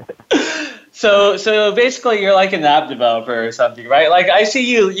 So basically you're like an app developer or something, right? Like I see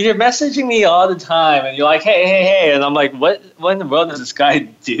you're messaging me all the time and you're like, hey, and I'm like, what in the world does this guy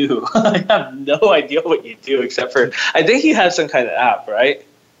do? I have no idea what you do except for, I think you have some kind of app, right?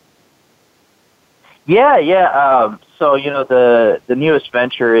 Yeah. So, the newest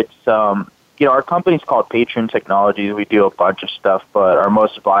venture, it's, our company's called Patron Technologies. We do a bunch of stuff, but our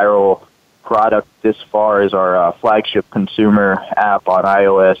most viral product this far is our flagship consumer app on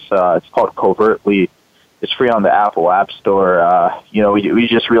iOS. It's called Covertly. It's free on the Apple App Store. We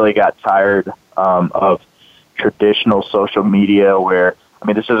just really got tired of traditional social media where,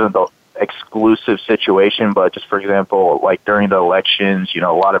 this isn't the exclusive situation, but just for example, like during the elections, a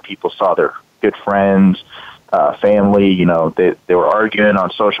lot of people saw their good friends family. You know, they were arguing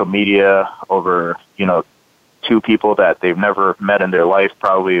on social media over, you know, two people that they've never met in their life,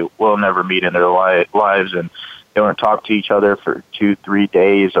 probably will never meet in their lives, and they wouldn't talk to each other for 2-3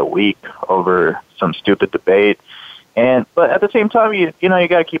 days a week over some stupid debate. But at the same time, you know, you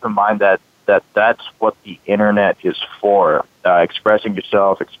got to keep in mind that that's what the internet is for, expressing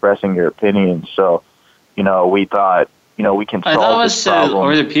yourself, expressing your opinions. So, you know, we thought, you know, we can solve this problem.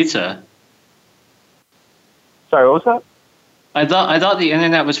 Order pizza. Sorry, what was that? I thought the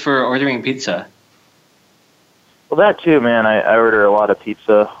internet was for ordering pizza. Well, that too, man. I order a lot of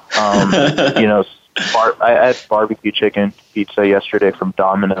pizza. You know, I had barbecue chicken pizza yesterday from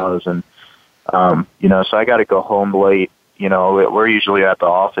Domino's, and you know, so I got to go home late. You know, we're usually at the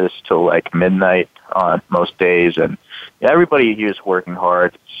office till like midnight on most days, and everybody here is working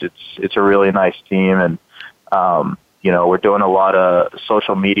hard. It's a really nice team, and you know, we're doing a lot of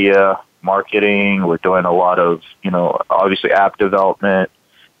social media marketing. We're doing a lot of, you know, obviously app development,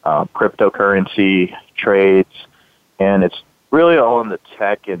 cryptocurrency trades, and it's really all in the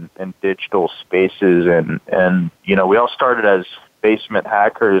tech and digital spaces. And you know, we all started as basement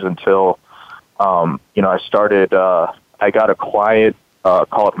hackers until you know, I got a client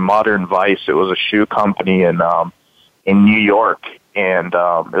called Modern Vice. It was a shoe company in New York, and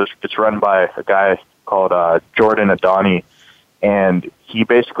it's run by a guy called Jordan Adani, and he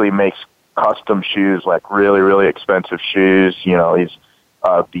basically makes custom shoes, like really, really expensive shoes. You know, he's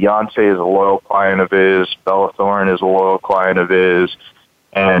Beyonce is a loyal client of his, Bella Thorne is a loyal client of his,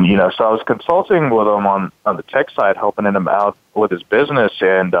 and you know, so I was consulting with him on the tech side, helping him out with his business,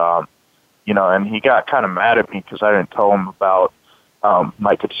 and you know, and he got kind of mad at me because I didn't tell him about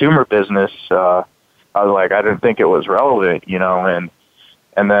my consumer business. I was like, I didn't think it was relevant, you know,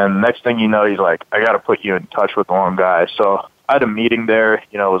 and then next thing you know, he's like, I got to put you in touch with one guy. So I had a meeting there,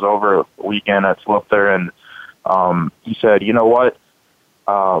 you know, it was over a weekend. I slept there, and he said, you know what,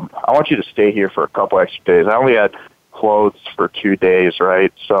 I want you to stay here for a couple extra days. I only had clothes for 2 days,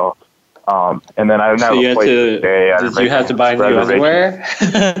 right? So, and then I didn't have a place to stay. Did you have to buy new underwear?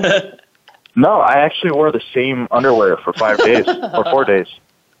 No, I actually wore the same underwear for 5 days, or 4 days.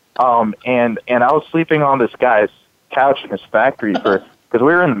 And I was sleeping on this guy's couch in his factory because we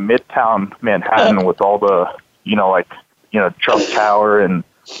were in Midtown Manhattan with all the, you know, like, you know, Trump Tower and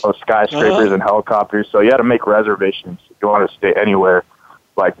those skyscrapers and helicopters. So you had to make reservations if you want to stay anywhere,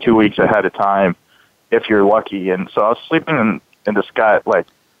 like 2 weeks ahead of time, if you're lucky. And so I was sleeping in this guy's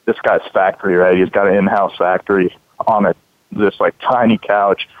factory, right? He's got an in-house factory on this like tiny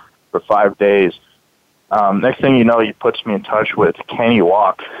couch for 5 days. Next thing you know, he puts me in touch with Kenny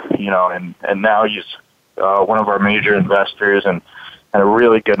Walk, you know, and now he's one of our major investors and a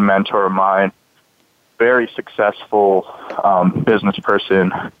really good mentor of mine. Very successful business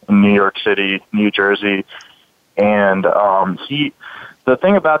person in New York City, New Jersey, and the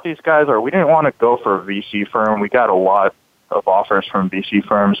thing about these guys are we didn't want to go for a VC firm. We got a lot of offers from VC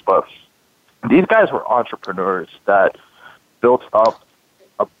firms, but these guys were entrepreneurs that built up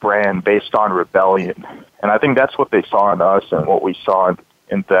a brand based on rebellion, and I think that's what they saw in us and what we saw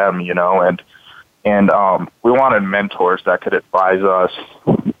in them, you know, and we wanted mentors that could advise us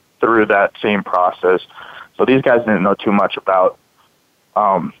through that same process. So these guys didn't know too much about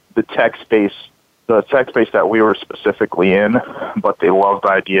the tech space that we were specifically in, but they loved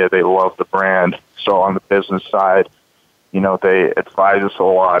the idea, they loved the brand. So on the business side, you know, they advise us a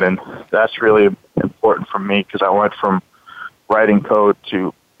lot, and that's really important for me because I went from writing code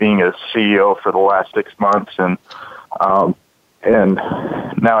to being a CEO for the last 6 months, and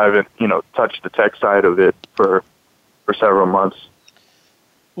now I haven't, you know, touched the tech side of it for several months.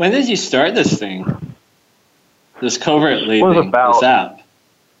 When did you start this thing? This covertly thing, about this app?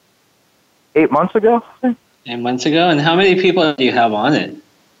 8 months ago. 8 months ago, and how many people do you have on it?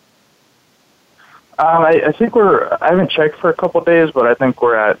 I think I haven't checked for a couple of days, but I think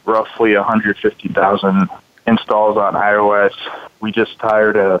we're at roughly 150,000 installs on iOS. We just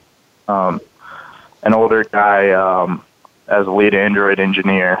hired an older guy as a lead Android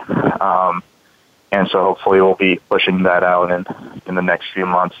engineer, and so hopefully we'll be pushing that out in the next few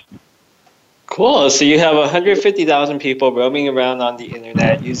months. Cool. So you have 150,000 people roaming around on the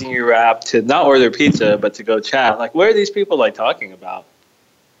internet using your app to not order pizza, but to go chat. Like, what are these people like talking about?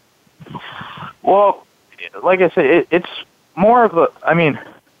 Well, like I said, it's more of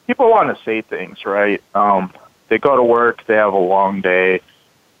people want to say things, right? They go to work, they have a long day,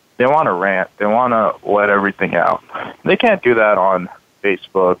 they want to rant, they want to let everything out. They can't do that on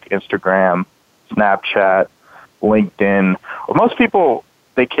Facebook, Instagram, Snapchat, LinkedIn. Well, most people,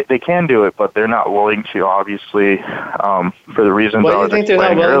 they can do it, but they're not willing to, obviously, for the reasons I was explaining earlier. Why do you think they're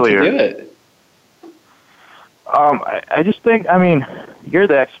not willing to do it? I just think, I mean, you're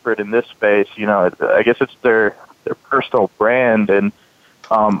the expert in this space. You know, I guess it's their personal brand, and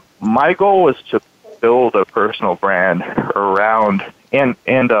my goal was to build a personal brand around, and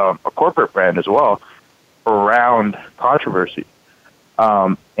a corporate brand as well, around controversy.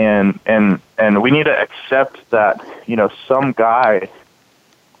 And we need to accept that, you know, some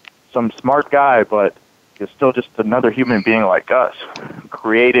smart guy, but is still just another human being like us,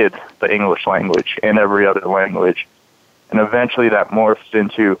 created the English language and every other language. And eventually that morphs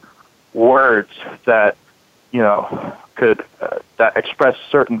into words that, you know, could, that express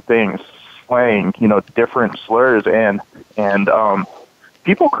certain things, slang, you know, different slurs, and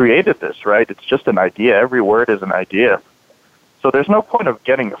people created this, right? It's just an idea. Every word is an idea. So there's no point of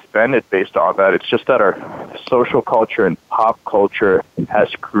getting offended based on that. It's just that our social culture and pop culture has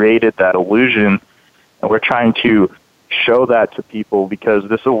created that illusion, and we're trying to show that to people, because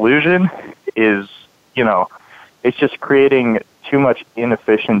this illusion is, you know, it's just creating too much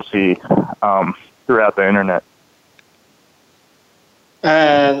inefficiency throughout the internet.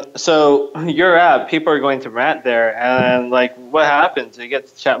 And so your app, people are going to rant there, and like, what happens? You get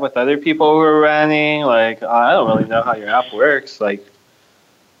to chat with other people who are ranting. Like, I don't really know how your app works. Like,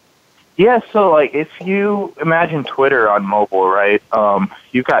 yeah, so like if you imagine Twitter on mobile, right?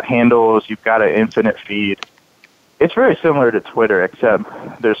 You've got handles, you've got an infinite feed. It's very similar to Twitter,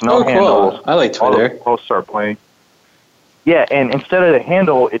 except there's no handles. Cool. I like Twitter. All the posts are blank. Yeah, and instead of the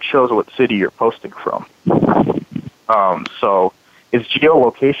handle, it shows what city you're posting from. So it's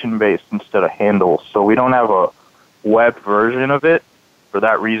geolocation based instead of handles. So we don't have a web version of it for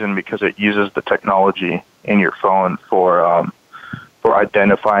that reason, because it uses the technology in your phone for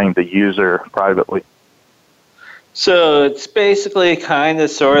identifying the user privately. So it's basically kind of,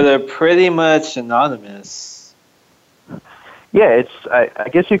 sort of, pretty much anonymous. Yeah, it's. I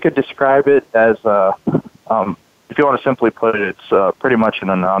guess you could describe it as, if you want to simply put it, it's pretty much an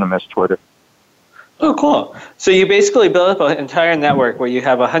anonymous Twitter. Oh, cool. So you basically built up an entire network where you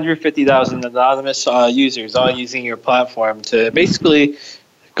have 150,000 anonymous users all using your platform to basically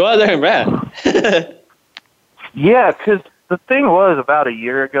go out there and rant. Yeah, because the thing was, about a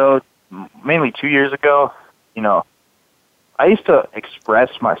year ago, mainly 2 years ago, you know, I used to express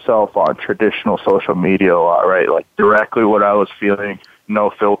myself on traditional social media a lot, right? Like directly what I was feeling,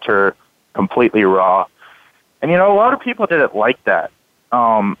 no filter, completely raw. And, you know, a lot of people didn't like that.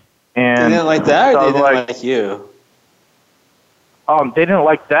 And they didn't like that, or they didn't like you? They didn't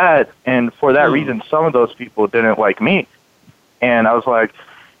like that, and for that reason, some of those people didn't like me. And I was like,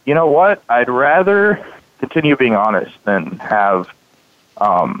 you know what? I'd rather continue being honest than have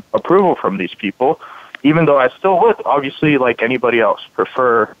approval from these people, even though I still would, obviously, like anybody else,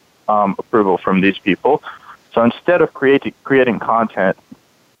 prefer approval from these people. So instead of creating content,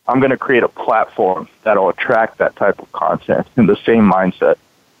 I'm going to create a platform that will attract that type of content in the same mindset.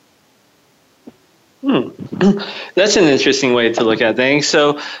 That's an interesting way to look at things.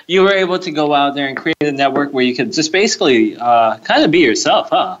 So you were able to go out there and create a network where you could just basically kind of be yourself,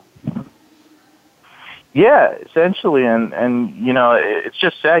 huh? Yeah, essentially. And you know, it's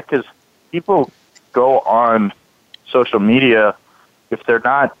just sad because people go on social media, if they're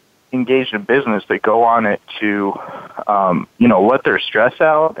not engaged in business, they go on it to, you know, let their stress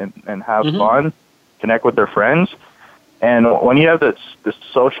out and have fun, connect with their friends. And when you have this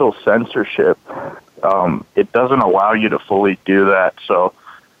social censorship, it doesn't allow you to fully do that. So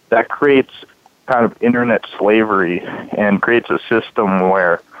that creates kind of internet slavery and creates a system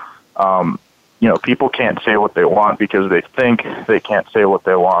where, you know, people can't say what they want because they think they can't say what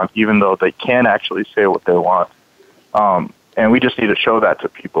they want, even though they can actually say what they want. And we just need to show that to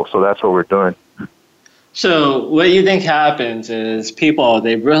people. So that's what we're doing. So what you think happens is people,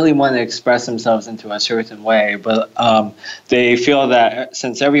 they really want to express themselves into a certain way, but they feel that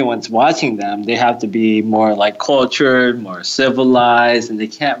since everyone's watching them, they have to be more like cultured, more civilized, and they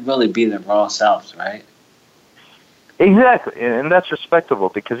can't really be their raw selves, right? Exactly, and that's respectable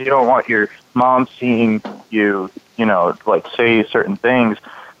because you don't want your mom seeing you, you know, like say certain things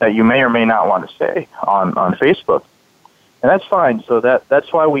that you may or may not want to say on Facebook. And that's fine. So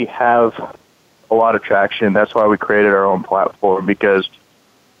that's why we have a lot of traction. That's why we created our own platform, because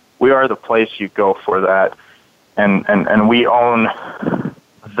we are the place you go for that. And we own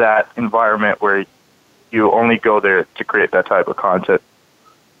that environment where you only go there to create that type of content.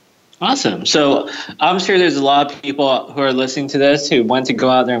 Awesome. So I'm sure there's a lot of people who are listening to this who want to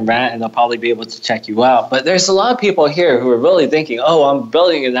go out there and rant, and they'll probably be able to check you out. But there's a lot of people here who are really thinking, oh, I'm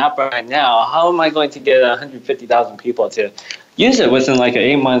building an app right now. How am I going to get 150,000 people to use it within like an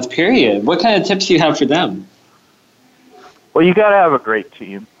 8-month period? What kind of tips do you have for them? Well, you got to have a great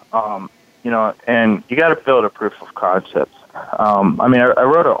team. and you got to build a proof of concept. I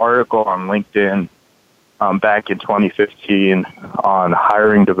wrote an article on LinkedIn back in 2015 on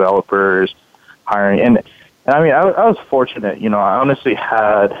hiring developers, and I mean, I was fortunate. I honestly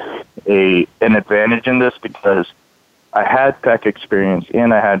had an advantage in this because I had tech experience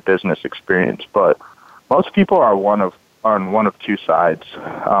and I had business experience. But most people are on one of two sides,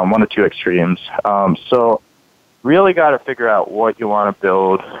 one of two extremes. So really got to figure out what you want to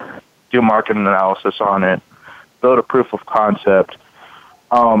build, do market analysis on it, build a proof of concept.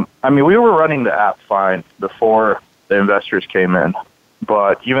 We were running the app fine before the investors came in,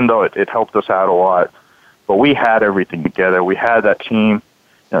 but even though it helped us out a lot, but we had everything together. We had that team.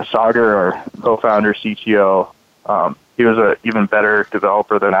 Sagar, our co-founder, CTO, he was an even better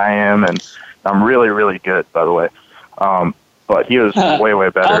developer than I am, and I'm really, really good, by the way. But he was way, way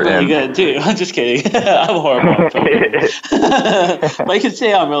better. I'm really good, too. I'm just kidding. I'm horrible. But you can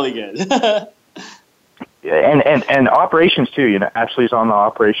say I'm really good. And operations, too. Ashley's on the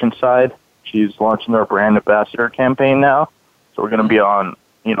operations side. She's launching our brand ambassador campaign now. So we're going to be on,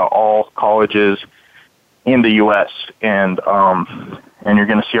 all colleges in the U.S. And you're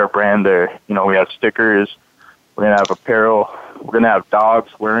going to see our brand there. We have stickers. We're going to have apparel. We're going to have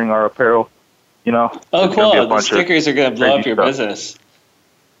dogs wearing our apparel. Oh, cool. The stickers are going to blow up your business.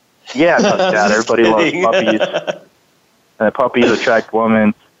 Yeah, Dad. Everybody loves puppies. And puppies attract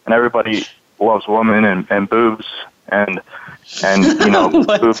women, and everybody loves women and boobs. And boobs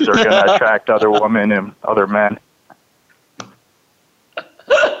are going to attract other women and other men.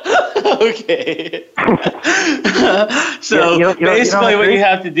 Okay. So basically what you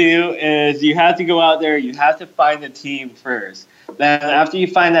have to do is you have to go out there, you have to find a team first. Then after you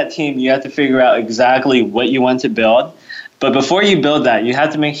find that team, you have to figure out exactly what you want to build. But before you build that, you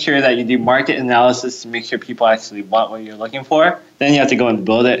have to make sure that you do market analysis to make sure people actually want what you're looking for. Then you have to go and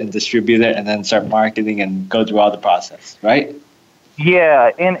build it and distribute it and then start marketing and go through all the process, right?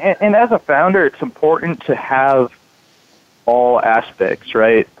 Yeah, and as a founder, it's important to have all aspects,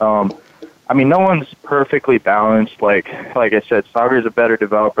 right? No one's perfectly balanced. Like I said, Sagar's a better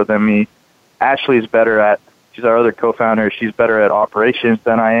developer than me. Ashley's she's our other co-founder. She's better at operations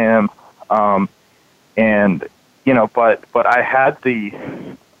than I am. But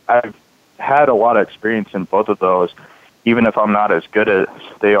I've had a lot of experience in both of those, even if I'm not as good as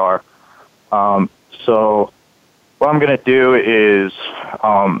they are. So what I'm going to do is,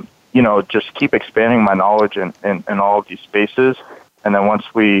 just keep expanding my knowledge in all of these spaces. And then once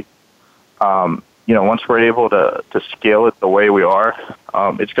we're able to scale it the way we are,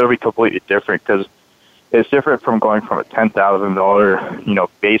 it's going to be completely different because it's different from going from a $10,000,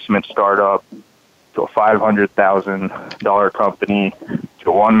 basement startup to a $500,000 company to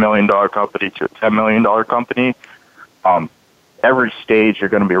a $1 million company to a $10 million company. Every stage you're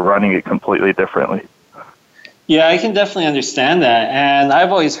going to be running it completely differently. Yeah, I can definitely understand that. And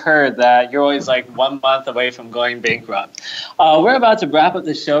I've always heard that you're always like 1 month away from going bankrupt. We're about to wrap up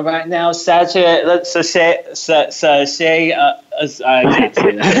the show right now. I can't say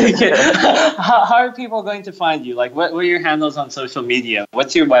that. How are people going to find you? Like, what are your handles on social media?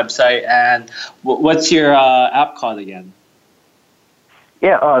 What's your website? And what's your app called again?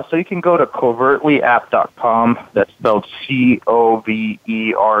 Yeah, so you can go to covertlyapp.com. That's spelled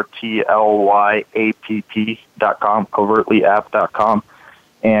COVERTLYAPP.com, covertlyapp.com.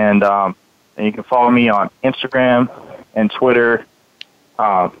 And you can follow me on Instagram and Twitter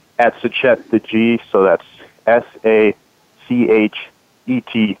at Sachet the G. So that's SACHET,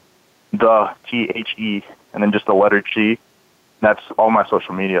 the THE, and then just the letter G. That's all my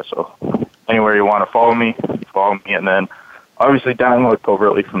social media. So anywhere you want to follow me, and then obviously download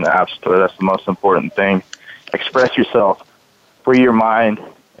Covertly from the App Store. That's the most important thing. Express yourself, free your mind,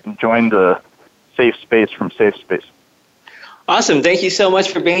 and join the safe space from Safe Space. Awesome. Thank you so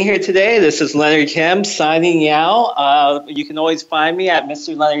much for being here today. This is Leonard Kim signing out. You can always find me at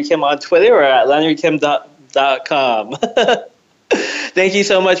Mr. Leonard Kim on Twitter or at leonardkim.com. Thank you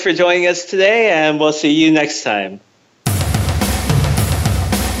so much for joining us today, and we'll see you next time.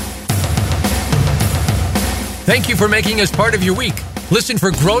 Thank you for making us part of your week. Listen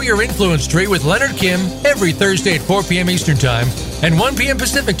for Grow Your Influence Tree with Leonard Kim every Thursday at 4 p.m. Eastern Time and 1 p.m.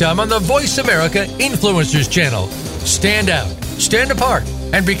 Pacific Time on the Voice America Influencers channel. Stand out, stand apart,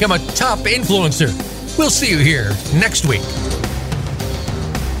 and become a top influencer. We'll see you here next week.